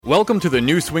Welcome to the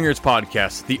New Swingers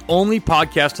Podcast, the only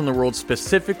podcast in the world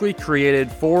specifically created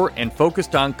for and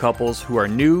focused on couples who are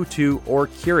new to or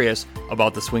curious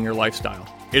about the swinger lifestyle.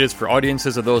 It is for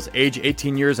audiences of those age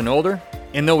 18 years and older,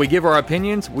 and though we give our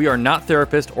opinions, we are not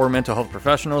therapists or mental health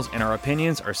professionals, and our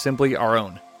opinions are simply our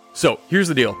own. So, here's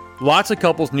the deal. Lots of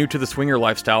couples new to the swinger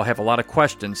lifestyle have a lot of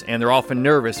questions, and they're often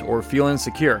nervous or feel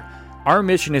insecure. Our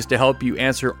mission is to help you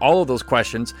answer all of those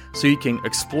questions so you can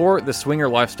explore the swinger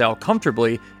lifestyle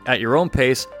comfortably at your own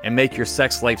pace and make your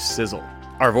sex life sizzle.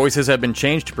 Our voices have been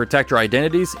changed to protect our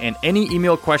identities, and any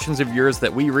email questions of yours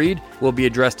that we read will be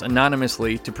addressed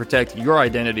anonymously to protect your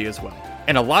identity as well.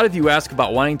 And a lot of you ask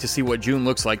about wanting to see what June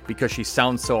looks like because she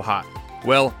sounds so hot.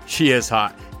 Well, she is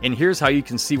hot, and here's how you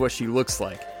can see what she looks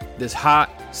like. This hot,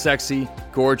 sexy,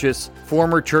 gorgeous,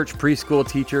 former church preschool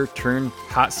teacher turned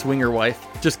hot swinger wife.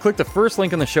 Just click the first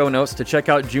link in the show notes to check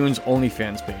out June's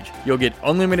OnlyFans page. You'll get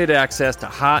unlimited access to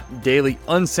hot, daily,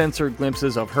 uncensored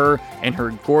glimpses of her and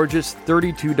her gorgeous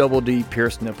 32 double D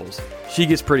pierced nipples. She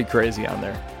gets pretty crazy on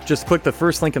there. Just click the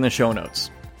first link in the show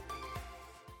notes.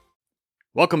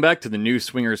 Welcome back to the New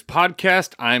Swingers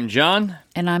Podcast. I'm John.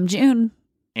 And I'm June.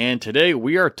 And today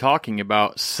we are talking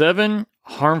about 7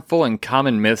 harmful and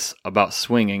common myths about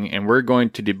swinging, and we're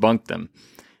going to debunk them.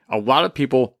 A lot of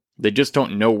people, they just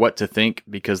don't know what to think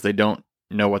because they don't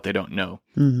know what they don't know.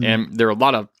 Mm-hmm. And there are a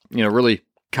lot of, really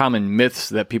common myths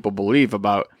that people believe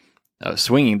about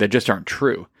swinging that just aren't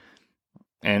true.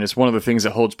 And it's one of the things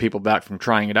that holds people back from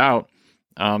trying it out.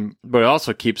 But it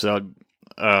also keeps a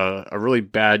really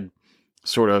bad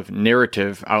sort of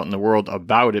narrative out in the world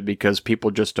about it because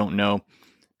people just don't know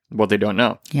what they don't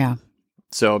know. Yeah.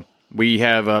 So we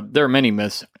have, there are many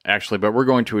myths actually, but we're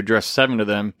going to address 7 of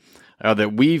them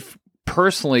that we've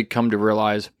personally come to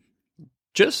realize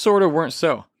just sort of weren't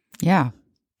so. Yeah.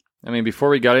 I mean, before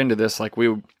we got into this, like we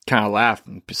would kind of laugh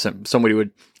and somebody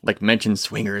would like mention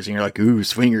swingers and you're like, ooh,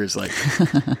 swingers. Like,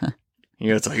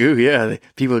 it's like, ooh, yeah,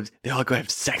 they all go have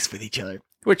sex with each other,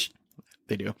 which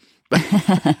they do.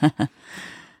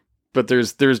 But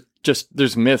there's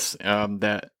myths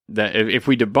that if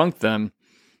we debunk them,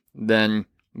 then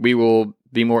we will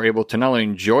be more able to not only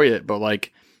enjoy it, but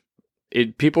like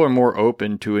people are more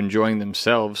open to enjoying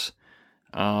themselves,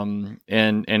 and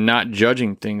not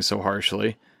judging things so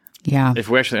harshly. Yeah. If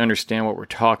we actually understand what we're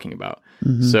talking about.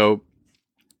 Mm-hmm. So,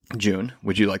 June,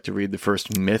 would you like to read the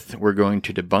first myth we're going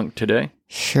to debunk today?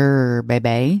 Sure,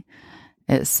 baby.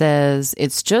 It says,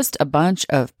 it's just a bunch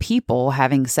of people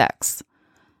having sex.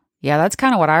 Yeah, that's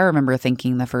kind of what I remember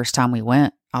thinking the first time we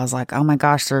went. I was like, oh my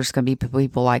gosh, there's going to be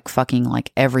people like fucking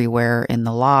like everywhere in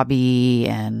the lobby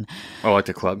and... Oh, at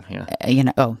the club, yeah.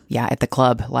 At the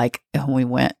club. Like when we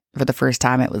went for the first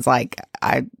time, it was like,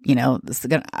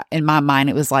 in my mind,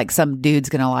 it was like some dude's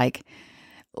going to like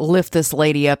lift this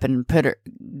lady up and put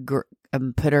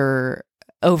her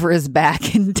over his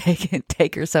back and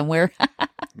take her somewhere.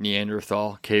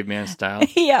 Neanderthal, caveman style.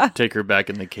 Yeah. Take her back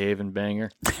in the cave and bang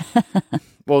her.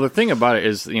 Well, the thing about it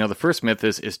is, the first myth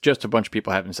is it's just a bunch of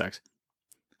people having sex.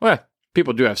 Well,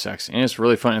 people do have sex, and it's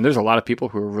really fun. And there's a lot of people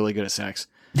who are really good at sex.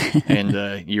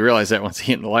 And you realize that once you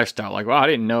get in the lifestyle, like, wow, I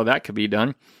didn't know that could be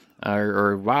done.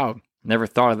 Or wow, never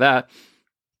thought of that.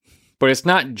 But it's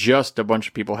not just a bunch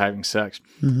of people having sex.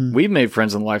 Mm-hmm. We've made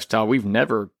friends in the lifestyle we've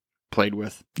never played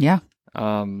with. Yeah.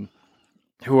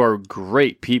 Who are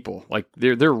great people. Like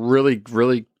they're really,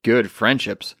 really good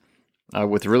friendships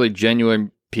with really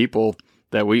genuine people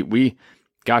that we've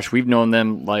known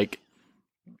them like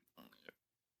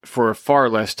for far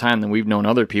less time than we've known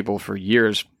other people for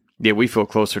years. Yeah, we feel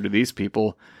closer to these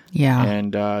people. Yeah.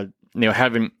 And,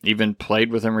 haven't even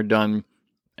played with them or done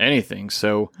anything.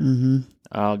 So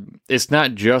it's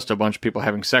not just a bunch of people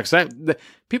having sex.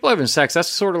 People having sex, that's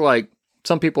sort of like,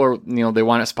 some people are, they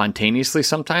want it spontaneously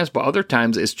sometimes, but other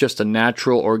times it's just a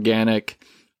natural, organic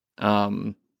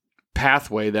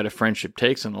pathway that a friendship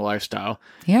takes in a lifestyle.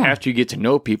 Yeah. After you get to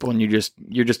know people, and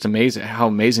you're just amazed at how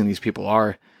amazing these people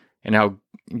are, and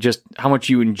how much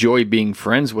you enjoy being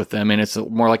friends with them, and it's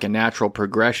more like a natural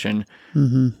progression,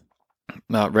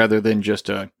 rather than just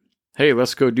a hey,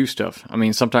 let's go do stuff. I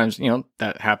mean, sometimes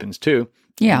that happens too.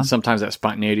 Yeah. And sometimes that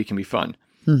spontaneity can be fun,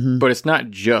 but it's not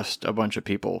just a bunch of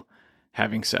people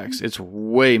having sex. It's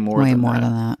way more than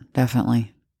that.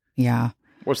 Definitely. Yeah.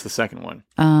 What's the second one?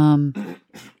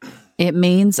 It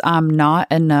means I'm not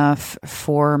enough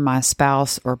for my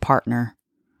spouse or partner.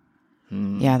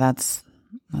 Yeah, that's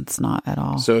not at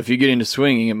all. So if you get into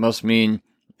swinging, it must mean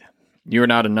you're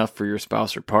not enough for your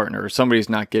spouse or partner, or somebody's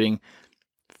not getting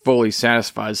fully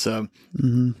satisfied. So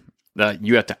that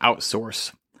you have to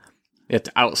outsource. You have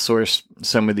to outsource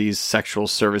some of these sexual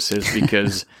services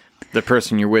because the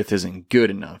person you're with isn't good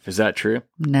enough. Is that true?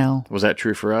 No. Was that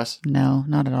true for us? No,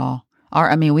 not at all.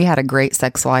 We had a great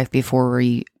sex life before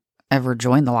we ever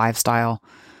joined the lifestyle.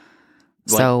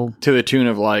 So to the tune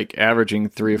of like averaging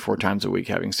 3 or 4 times a week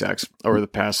having sex over the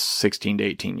past 16 to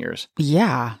 18 years.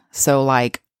 Yeah. So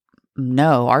like,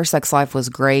 no, our sex life was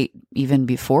great even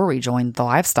before we joined the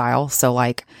lifestyle. So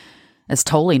like, it's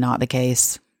totally not the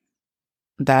case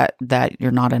that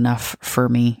you're not enough for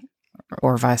me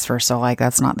or vice versa. Like,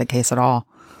 that's not the case at all.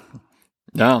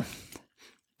 No,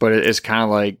 but it's kind of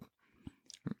like,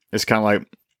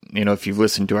 if you've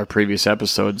listened to our previous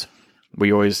episodes,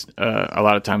 we always, a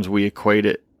lot of times we equate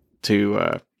it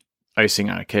to icing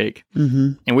on a cake.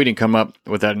 Mm-hmm. And we didn't come up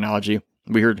with that analogy.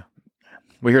 We heard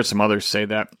some others say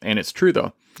that, and it's true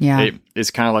though. Yeah.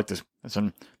 It's kind of like this,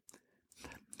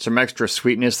 some extra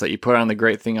sweetness that you put on the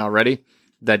great thing already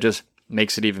that just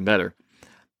makes it even better.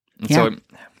 And so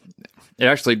it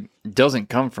actually doesn't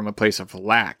come from a place of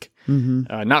lack.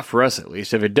 Mm-hmm. Not for us, at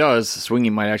least. If it does,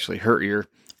 swinging might actually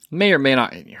may or may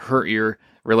not hurt your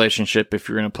relationship if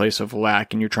you're in a place of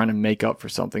lack and you're trying to make up for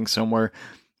something somewhere.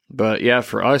 But yeah,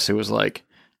 for us, it was like,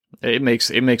 it makes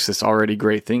this already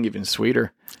great thing even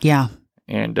sweeter. Yeah.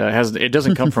 And it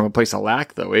doesn't come from a place of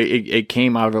lack though. It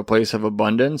came out of a place of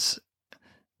abundance.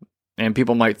 And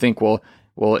people might think, well,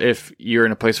 if you're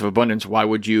in a place of abundance, why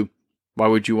would you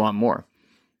want more?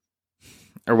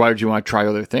 Or why would you want to try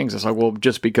other things? It's like, well,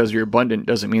 just because you're abundant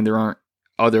doesn't mean there aren't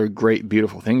other great,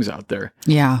 beautiful things out there.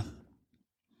 Yeah,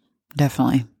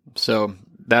 definitely. So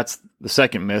that's the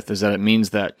second myth, is that it means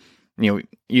that,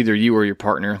 either you or your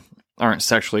partner aren't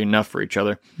sexually enough for each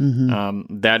other.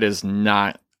 Mm-hmm. That is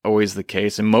not always the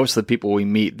case. And most of the people we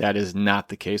meet, that is not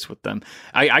the case with them.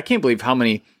 I can't believe how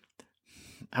many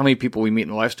people we meet in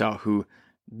the lifestyle who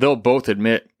they'll both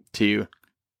admit to you,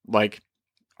 like,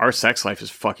 our sex life is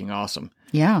fucking awesome.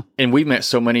 Yeah. And we've met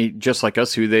so many just like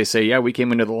us who they say, yeah, we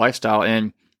came into the lifestyle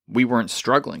and we weren't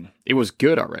struggling. It was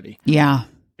good already. Yeah.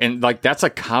 And like, that's a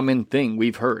common thing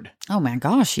we've heard. Oh my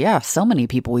gosh. Yeah. So many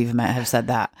people we've met have said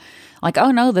that. Like,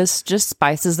 oh no, this just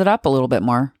spices it up a little bit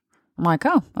more. I'm like,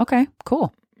 oh, okay,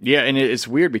 cool. Yeah. And it's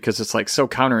weird because it's like so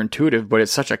counterintuitive, but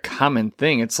it's such a common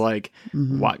thing. It's like,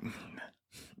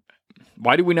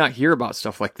 why do we not hear about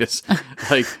stuff like this?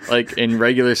 like in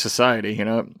regular society,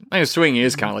 swinging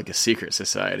is kind of like a secret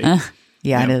society.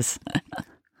 Yeah, it is.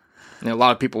 And a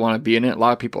lot of people want to be in it. A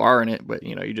lot of people are in it, but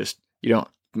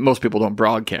most people don't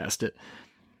broadcast it.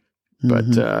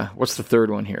 But what's the third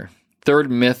one here?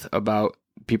 Third myth about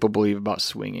people believe about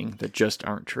swinging that just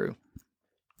aren't true.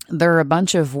 They're a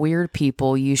bunch of weird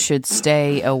people you should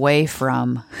stay away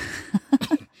from.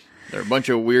 They're a bunch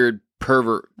of weird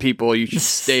pervert people you should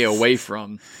stay away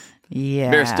from. Yeah.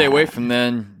 Better stay away from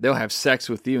them. They'll have sex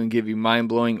with you and give you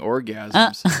mind-blowing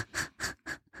orgasms.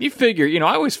 You figure,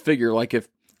 I always figure, like, if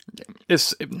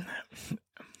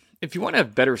you want to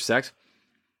have better sex,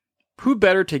 who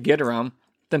better to get around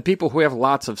than people who have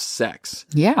lots of sex?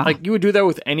 Yeah. Like, you would do that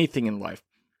with anything in life.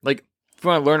 Like, if you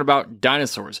want to learn about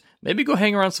dinosaurs, maybe go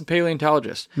hang around some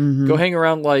paleontologists. Mm-hmm. Go hang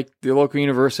around like the local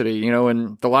university,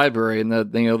 and the library and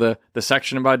the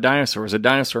section about dinosaurs, a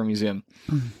dinosaur museum.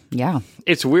 Yeah.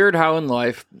 It's weird how in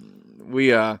life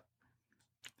we want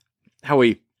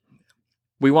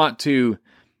to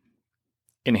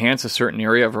enhance a certain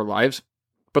area of our lives,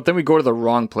 but then we go to the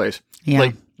wrong place. Yeah.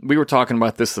 Like, we were talking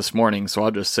about this morning, so I'll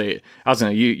just say it. I was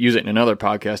going to use it in another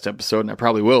podcast episode, and I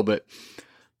probably will, but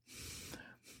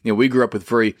we grew up with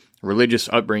very religious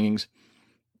upbringings,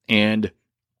 and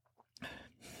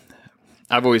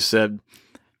I've always said,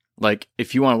 like,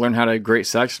 if you want to learn how to have great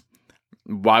sex,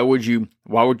 why would you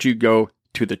go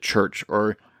to the church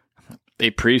or a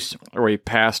priest or a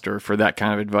pastor for that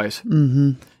kind of advice?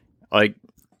 Mm-hmm. Like,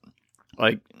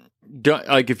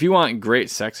 if you want great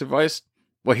sex advice,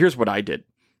 well, here's what I did.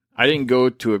 I didn't go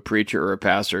to a preacher or a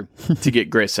pastor to get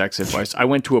great sex advice. I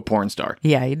went to a porn star.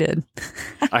 Yeah, you did.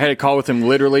 I had a call with him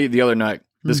literally the other night.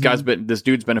 This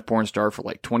dude's been a porn star for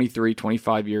like 23,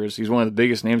 25 years. He's one of the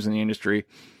biggest names in the industry.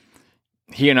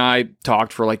 He and I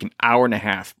talked for like an hour and a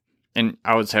half, and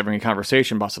I was having a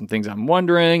conversation about some things I'm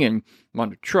wondering and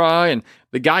wanted to try. And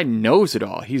the guy knows it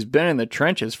all. He's been in the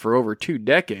trenches for over 2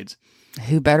 decades.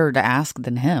 Who better to ask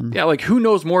than him? Yeah, like, who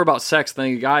knows more about sex than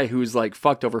a guy who's like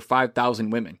fucked over 5,000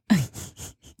 women?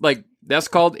 Like, that's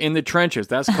called in the trenches.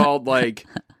 That's called like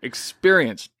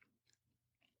experience.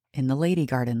 In the lady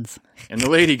gardens. In the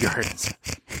lady gardens.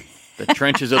 The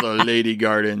trenches of the lady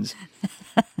gardens.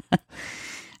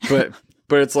 But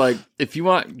it's like, if you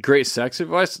want great sex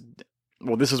advice,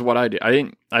 well, this is what I did. I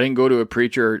didn't go to a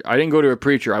preacher. I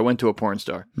went to a porn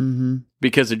star. Mm-hmm.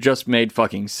 Because it just made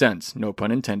fucking sense. No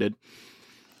pun intended.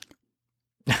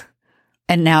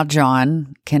 And now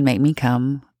John can make me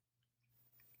come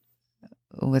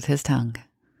with his tongue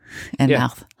and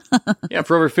mouth. Yeah,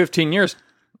 for over 15 years,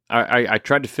 I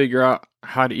tried to figure out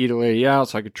how to eat a lady out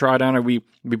so I could try it on her. We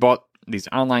bought these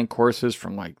online courses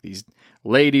from like these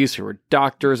ladies who were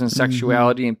doctors in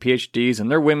sexuality and PhDs,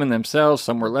 and they're women themselves.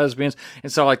 Some were lesbians.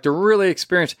 And so like they're really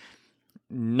experienced.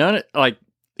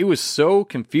 It was so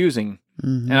confusing.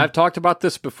 And I've talked about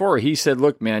this before. He said,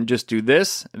 look, man, just do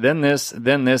this, then this,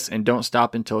 then this, and don't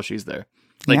stop until she's there.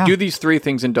 Like do these 3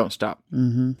 things and don't stop.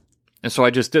 And so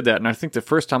I just did that. And I think the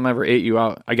first time I ever ate you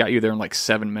out, I got you there in like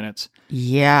 7 minutes.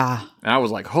 Yeah. And I was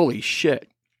like, holy shit.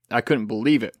 I couldn't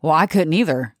believe it. Well, I couldn't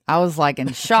either. I was like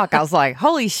in shock. I was like,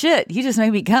 holy shit, you just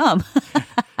made me come.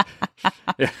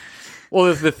 Yeah.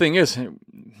 Well, the thing is,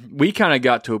 we kind of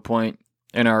got to a point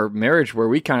in our marriage where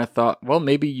we kind of thought, well,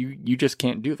 maybe you just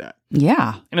can't do that.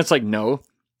 Yeah. And it's like, no,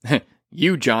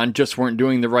 you, John, just weren't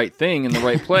doing the right thing in the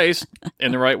right place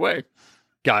in the right way.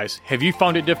 Guys, have you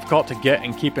found it difficult to get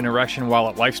and keep an erection while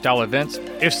at lifestyle events?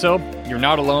 If so, you're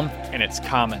not alone, and it's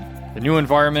common. The new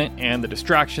environment and the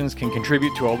distractions can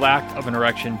contribute to a lack of an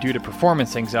erection due to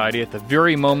performance anxiety at the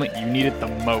very moment you need it the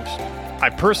most. I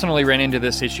personally ran into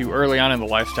this issue early on in the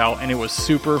lifestyle, and it was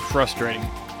super frustrating.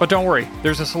 But don't worry,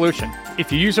 there's a solution.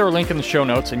 If you use our link in the show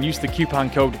notes and use the coupon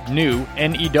code NEW,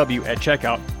 N-E-W, at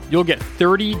checkout, you'll get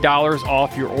 $30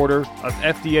 off your order of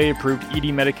FDA-approved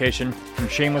ED medication from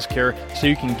Shameless Care so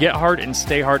you can get hard and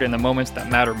stay hard in the moments that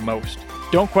matter most.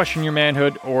 Don't question your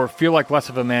manhood or feel like less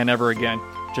of a man ever again.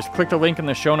 Just click the link in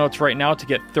the show notes right now to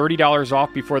get $30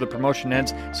 off before the promotion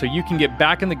ends so you can get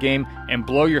back in the game and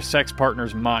blow your sex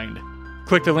partner's mind.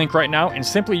 Click the link right now and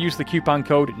simply use the coupon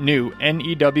code NEW,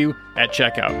 N-E-W, at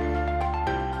checkout.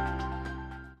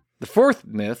 The 4th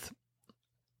myth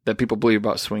that people believe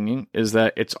about swinging is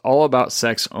that it's all about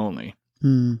sex only.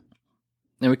 And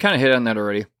we kind of hit on that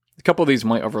already. A couple of these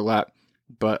might overlap,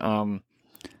 but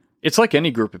it's like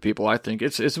any group of people, I think.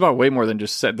 It's about way more than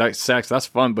just sex. That's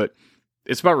fun, but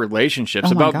it's about relationships.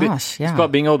 Oh my gosh, It's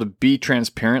about being able to be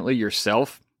transparently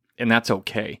yourself, and that's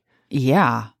okay.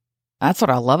 Yeah. That's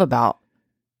what I love about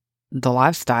the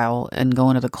lifestyle and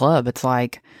going to the club. It's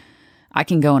like I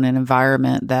can go in an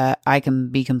environment that I can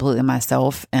be completely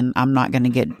myself, and I'm not going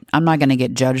to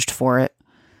get judged for it.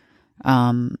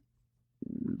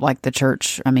 Like the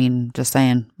church, I mean, just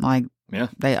saying, like,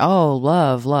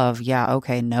 love. Yeah.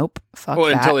 Okay. Nope. Fuck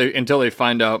that. Until they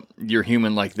find out you're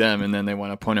human like them, and then they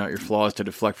want to point out your flaws to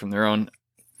deflect from their own.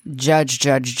 Judge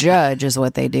is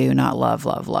what they do, not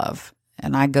love.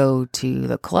 And I go to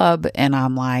the club and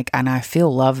I'm like, and I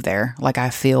feel love there. Like I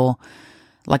feel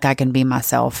like I can be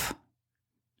myself.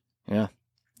 Yeah.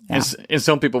 And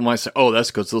some people might say, oh, that's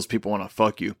because those people want to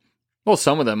fuck you. Well,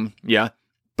 some of them, yeah.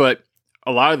 But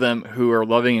a lot of them who are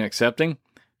loving and accepting,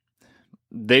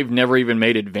 they've never even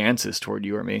made advances toward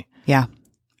you or me. Yeah.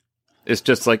 It's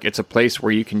just like, it's a place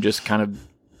where you can just kind of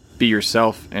be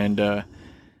yourself. And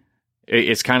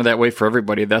it's kind of that way for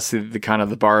everybody. That's the kind of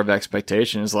the bar of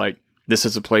expectation is like, this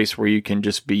is a place where you can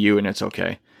just be you and it's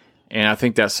okay. And I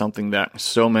think that's something that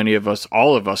so many of us,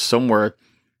 all of us somewhere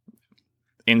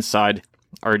inside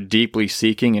are deeply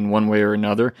seeking in one way or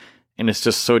another. And it's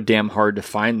just so damn hard to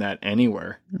find that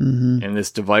anywhere in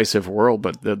this divisive world.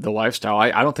 But the lifestyle,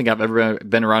 I don't think I've ever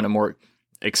been around a more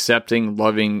accepting,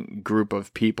 loving group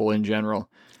of people in general.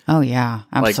 Oh yeah,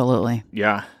 absolutely. Like,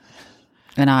 yeah.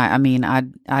 And I mean,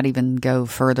 I'd even go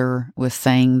further with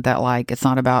saying that like, it's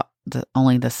not about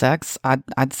only the sex.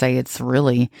 I'd say it's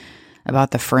really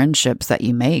about the friendships that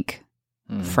you make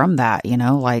from that, you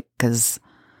know, like, cause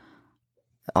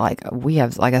like we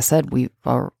have, like I said,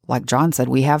 like John said,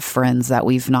 we have friends that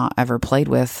we've not ever played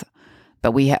with,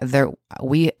 but we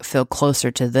feel closer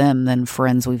to them than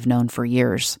friends we've known for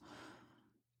years.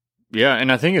 Yeah.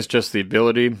 And I think it's just the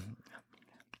ability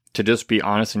to just be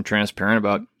honest and transparent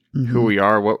about who we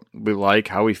are, what we like,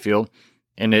 how we feel.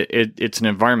 And it's an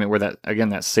environment where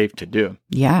that's safe to do.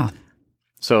 Yeah.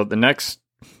 So the next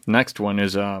one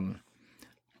is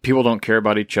people don't care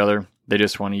about each other. They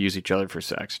just want to use each other for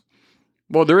sex.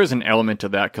 Well, there is an element to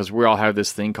that because we all have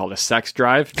this thing called a sex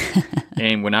drive.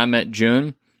 And when I met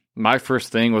June, my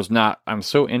first thing was not, I'm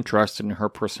so interested in her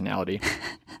personality.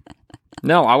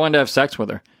 No, I wanted to have sex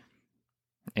with her.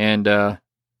 And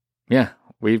yeah,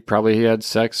 we've probably had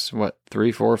sex,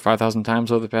 3,000, 4,000, 5,000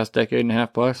 times over the past decade and a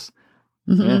half plus.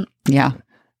 Yeah.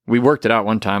 We worked it out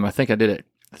one time. I think I did it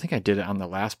on the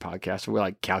last podcast. We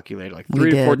like calculated like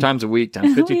 3 to 4 times a week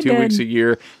times 52 weeks a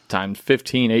year times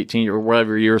 15, 18 or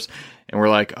whatever years. And we're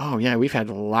like, oh yeah, we've had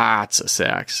lots of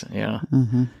sex. Yeah.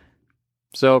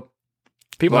 So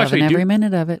people Loving actually every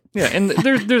minute of it. Yeah. And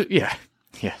there's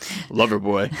Yeah. Lover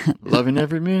boy. Loving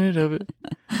every minute of it.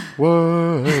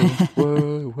 Whoa,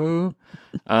 whoa,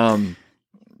 whoa.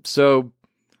 So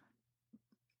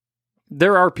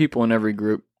there are people in every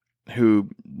group who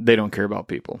they don't care about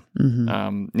people.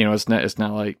 Mm-hmm. It's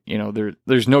not like,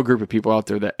 there's no group of people out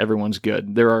there that everyone's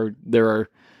good. There are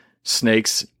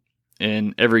snakes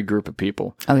in every group of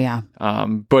people. Oh yeah.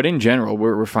 But in general,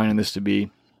 we're finding this to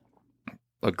be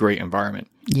a great environment.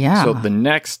 Yeah. So the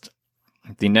next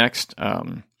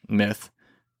myth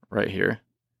right here.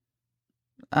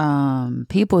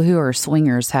 People who are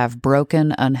swingers have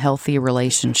broken, unhealthy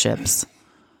relationships.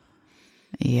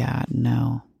 Yeah,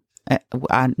 no,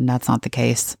 that's not the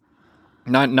case.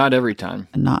 Not every time.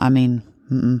 I mean,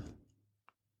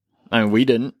 we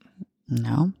didn't.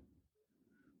 No.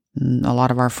 A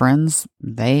lot of our friends,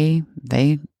 they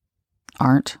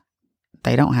aren't.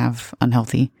 They don't have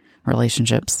unhealthy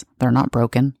relationships. They're not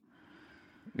broken.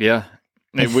 Yeah.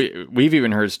 We've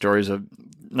even heard stories of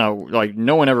no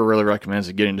one ever really recommends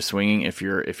to get into swinging if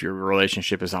your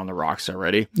relationship is on the rocks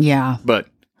already. Yeah. But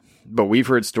we've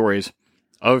heard stories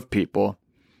of people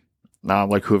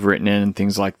who have written in and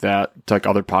things like that, to like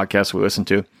other podcasts we listen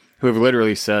to, who have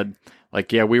literally said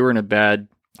yeah,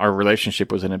 our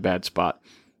relationship was in a bad spot.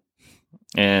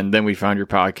 And then we found your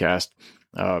podcast,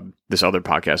 this other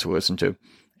podcast we listened to.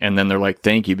 And then they're like,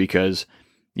 thank you, because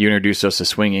you introduced us to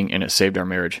swinging and it saved our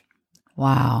marriage.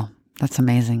 Wow. That's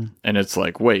amazing. And it's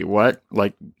like, wait, what?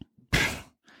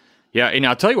 Yeah. And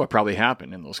I'll tell you what probably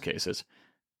happened in those cases.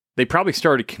 They probably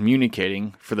started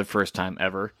communicating for the first time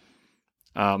ever,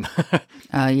 on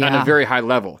a very high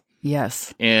level.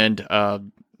 Yes. And,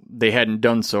 they hadn't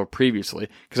done so previously.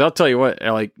 Because I'll tell you what,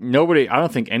 I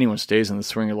don't think anyone stays in the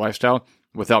swinger lifestyle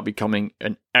without becoming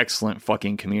an excellent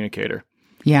fucking communicator.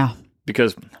 Yeah.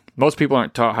 Because most people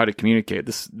aren't taught how to communicate.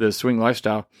 The swing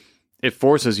lifestyle, it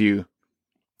forces you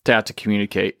to have to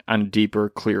communicate on a deeper,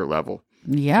 clearer level.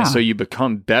 Yeah. And so you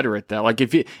become better at that. Like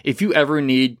if you ever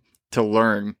need to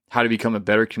learn how to become a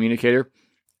better communicator,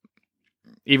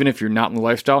 even if you're not in the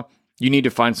lifestyle, you need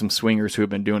to find some swingers who have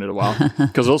been doing it a while,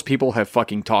 because those people have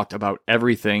fucking talked about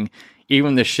everything,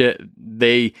 even the shit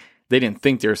they didn't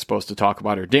think they were supposed to talk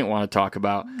about or didn't want to talk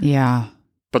about. Yeah.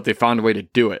 But they found a way to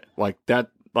do it like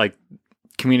that, like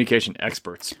communication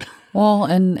experts. Well,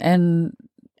 and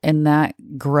that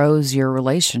grows your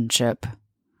relationship.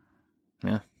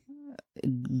 Yeah.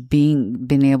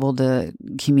 Being able to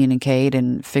communicate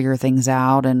and figure things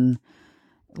out, and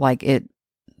it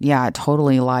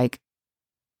totally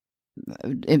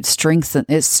it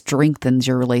strengthens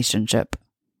your relationship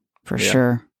for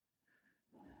sure.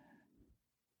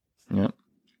 Yep.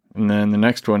 And then the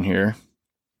next one here,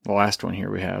 the last one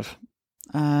here we have.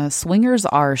 Swingers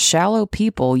are shallow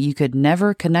people you could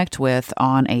never connect with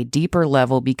on a deeper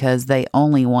level because they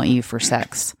only want you for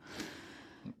sex.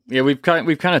 Yeah, we've kind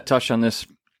of touched on this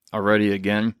already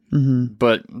again,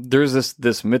 but there's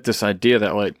this myth, this idea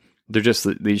that they're just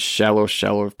these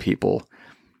shallow people.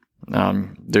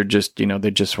 They're just,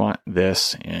 they just want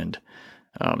this, and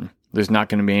there's not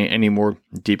going to be any more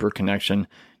deeper connection.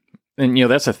 And,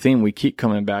 that's a theme we keep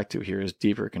coming back to here, is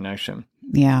deeper connection.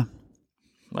 Yeah.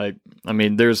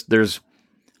 There's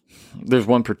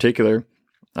one particular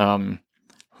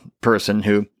person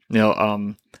who,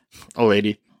 a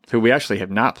lady who we actually have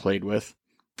not played with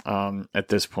at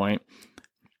this point,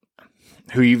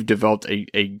 who you've developed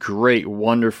a great,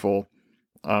 wonderful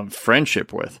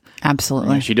friendship with.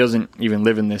 Absolutely. She doesn't even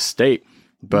live in this state,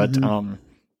 but in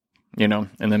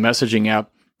the messaging app,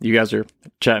 you guys are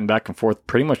chatting back and forth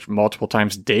pretty much multiple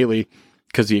times daily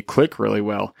because you click really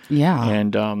well. Yeah.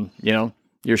 And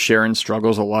you're sharing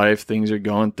struggles of life, things you're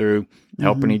going through,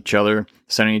 helping each other,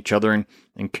 sending each other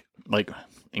and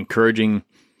encouraging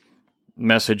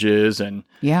messages, and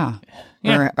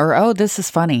or oh, this is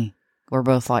funny. We're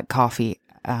both coffee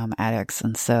addicts,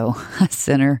 and so I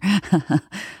sent her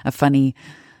a funny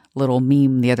little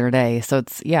meme the other day. So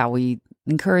it's we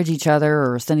encourage each other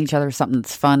or send each other something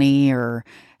that's funny, or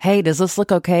hey, does this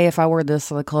look okay if I wear this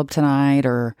to the club tonight?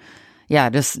 Or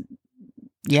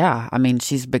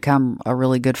she's become a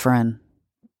really good friend.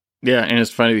 Yeah, and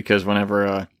it's funny because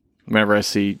whenever I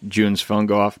see June's phone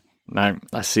go off,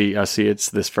 I see it's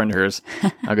this friend of hers.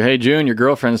 I go, hey June, your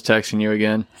girlfriend's texting you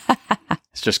again.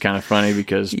 It's just kind of funny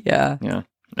because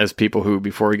as people who,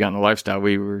 before we got in the lifestyle,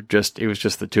 it was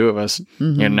just the two of us.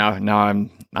 And now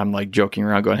I'm joking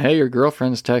around going, hey, your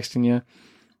girlfriend's texting you.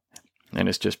 And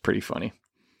it's just pretty funny.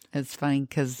 It's funny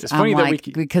because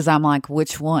I'm like,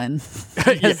 which one?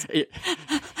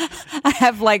 I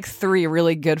have 3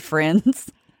 really good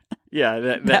friends.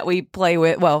 Yeah. That we play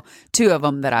with. Well, 2 of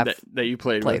them that I've that you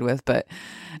played with. But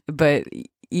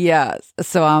Yeah.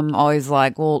 So I'm always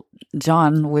like, well,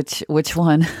 John, which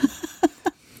one?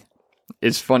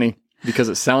 It's funny because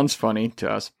it sounds funny to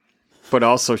us, but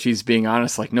also she's being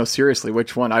honest, like, no, seriously,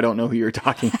 which one? I don't know who you're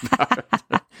talking about.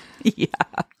 Yeah.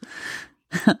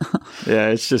 Yeah,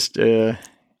 it's just,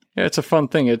 it's a fun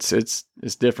thing. It's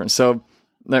different. So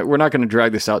we're not going to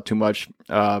drag this out too much,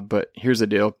 but here's the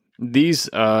deal. These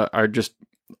are just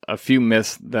a few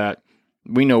myths that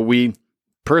we know we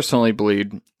personally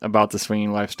believed about the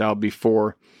swinging lifestyle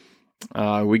before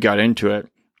we got into it.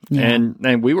 Yeah.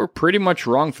 And we were pretty much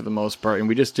wrong for the most part, and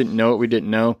we just didn't know what we didn't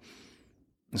know.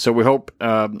 So we hope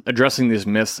addressing these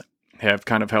myths have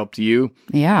kind of helped you.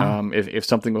 Yeah. If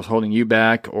something was holding you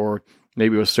back, or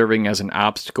maybe was serving as an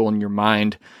obstacle in your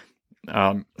mind,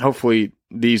 hopefully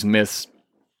these myths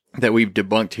that we've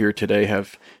debunked here today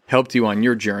have helped you on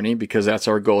your journey, because that's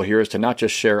our goal here, is to not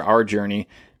just share our journey,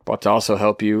 but to also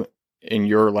help you in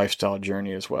your lifestyle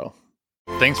journey as well.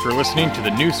 Thanks for listening to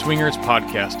the New Swingers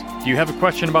Podcast. Do you have a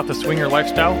question about the swinger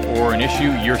lifestyle or an issue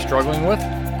you're struggling with?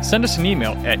 Send us an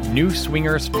email at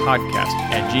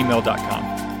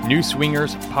newswingerspodcast@gmail.com.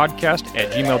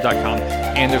 newswingerspodcast@gmail.com.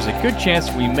 And there's a good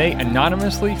chance we may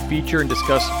anonymously feature and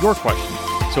discuss your question,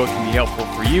 so it can be helpful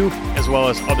for you as well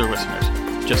as other listeners.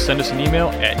 Just send us an email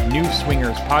at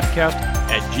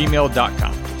newswingerspodcast@gmail.com.